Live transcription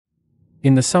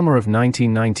In the summer of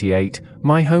 1998,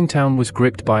 my hometown was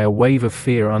gripped by a wave of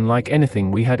fear unlike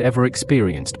anything we had ever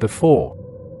experienced before.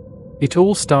 It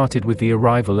all started with the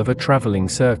arrival of a traveling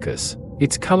circus,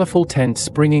 its colorful tents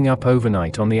springing up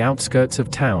overnight on the outskirts of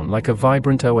town like a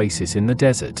vibrant oasis in the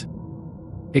desert.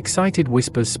 Excited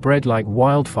whispers spread like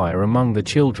wildfire among the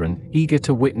children, eager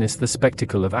to witness the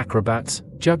spectacle of acrobats,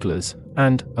 jugglers,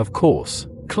 and, of course,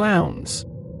 clowns.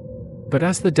 But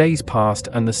as the days passed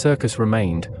and the circus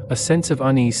remained, a sense of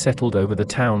unease settled over the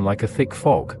town like a thick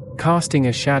fog, casting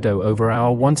a shadow over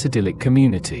our once idyllic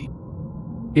community.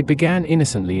 It began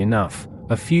innocently enough,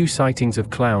 a few sightings of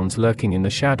clowns lurking in the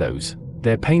shadows,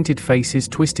 their painted faces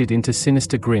twisted into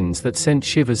sinister grins that sent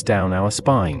shivers down our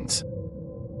spines.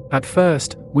 At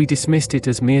first, we dismissed it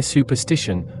as mere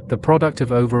superstition, the product of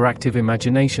overactive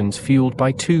imaginations fueled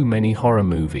by too many horror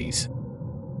movies.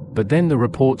 But then the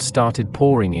reports started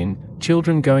pouring in,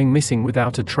 children going missing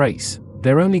without a trace,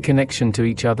 their only connection to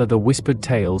each other the whispered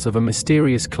tales of a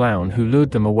mysterious clown who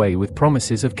lured them away with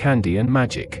promises of candy and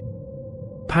magic.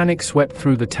 Panic swept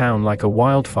through the town like a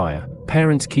wildfire,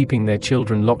 parents keeping their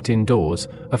children locked indoors,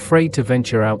 afraid to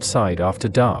venture outside after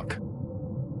dark.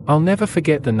 I'll never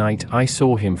forget the night I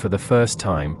saw him for the first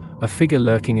time, a figure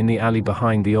lurking in the alley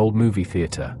behind the old movie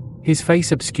theater, his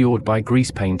face obscured by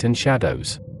grease paint and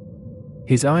shadows.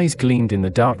 His eyes gleamed in the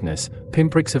darkness,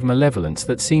 pinpricks of malevolence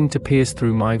that seemed to pierce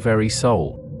through my very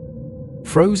soul.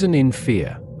 Frozen in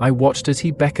fear, I watched as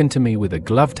he beckoned to me with a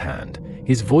gloved hand,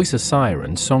 his voice a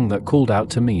siren song that called out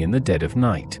to me in the dead of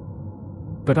night.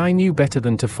 But I knew better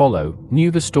than to follow,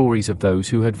 knew the stories of those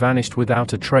who had vanished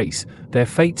without a trace, their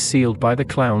fates sealed by the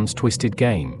clown's twisted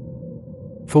game.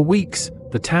 For weeks,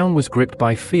 the town was gripped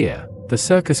by fear, the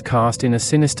circus cast in a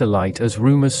sinister light as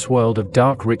rumors swirled of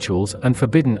dark rituals and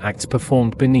forbidden acts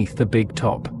performed beneath the big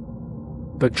top.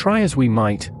 But try as we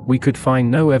might, we could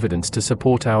find no evidence to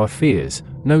support our fears,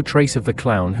 no trace of the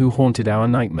clown who haunted our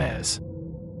nightmares.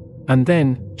 And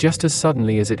then, just as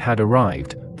suddenly as it had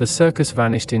arrived, the circus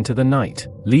vanished into the night,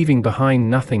 leaving behind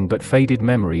nothing but faded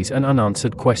memories and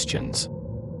unanswered questions.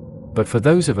 But for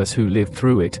those of us who lived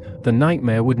through it, the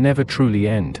nightmare would never truly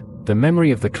end, the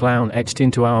memory of the clown etched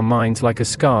into our minds like a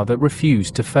scar that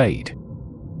refused to fade.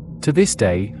 To this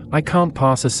day, I can't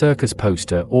pass a circus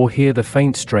poster or hear the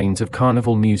faint strains of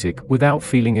carnival music without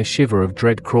feeling a shiver of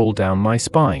dread crawl down my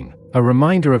spine, a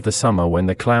reminder of the summer when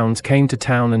the clowns came to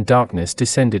town and darkness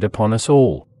descended upon us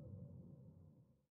all.